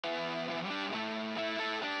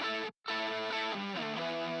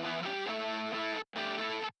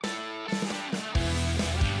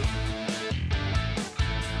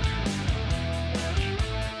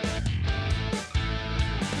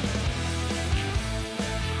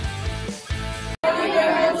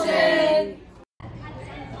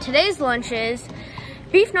Today's lunch is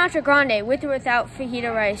beef nacho grande with or without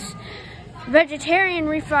fajita rice, vegetarian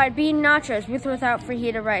refried bean nachos with or without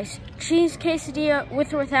fajita rice, cheese quesadilla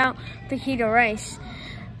with or without fajita rice,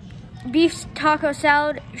 beef taco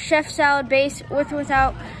salad, chef salad base with or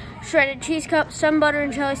without shredded cheese cup, sun butter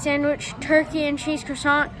and jelly sandwich, turkey and cheese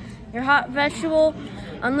croissant, your hot vegetable,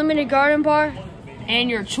 unlimited garden bar, and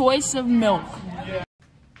your choice of milk.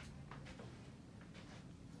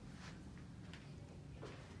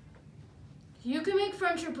 You can make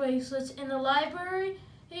friendship bracelets in the library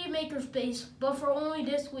makerspace, but for only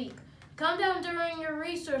this week. Come down during your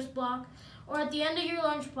resource block or at the end of your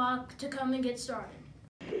lunch block to come and get started.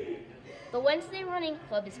 The Wednesday Running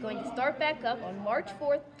Club is going to start back up on March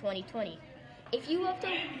 4th, 2020. If you love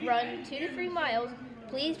to run 2 to 3 miles,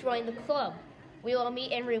 please join the club. We will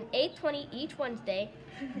meet in room 820 each Wednesday,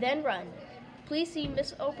 then run. Please see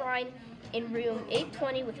Miss O'Brien in room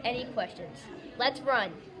 820 with any questions. Let's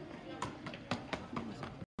run.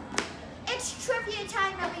 It's trivia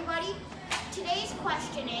time, everybody. Today's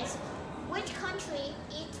question is, which country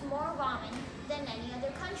eats more ramen than any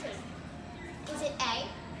other country? Is it A,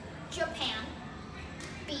 Japan,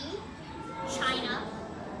 B, China,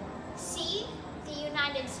 C, the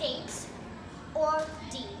United States, or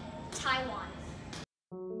D, Taiwan?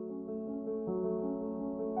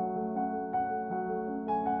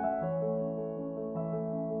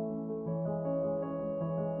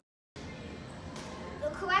 The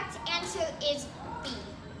correct answer is B,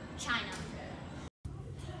 China.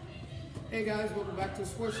 Hey guys, welcome back to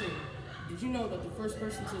Sports Center. Did you know that the first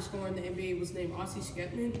person to score in the NBA was named Ossie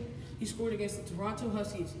Skepman? He scored against the Toronto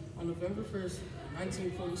Huskies on November 1st,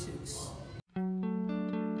 1946.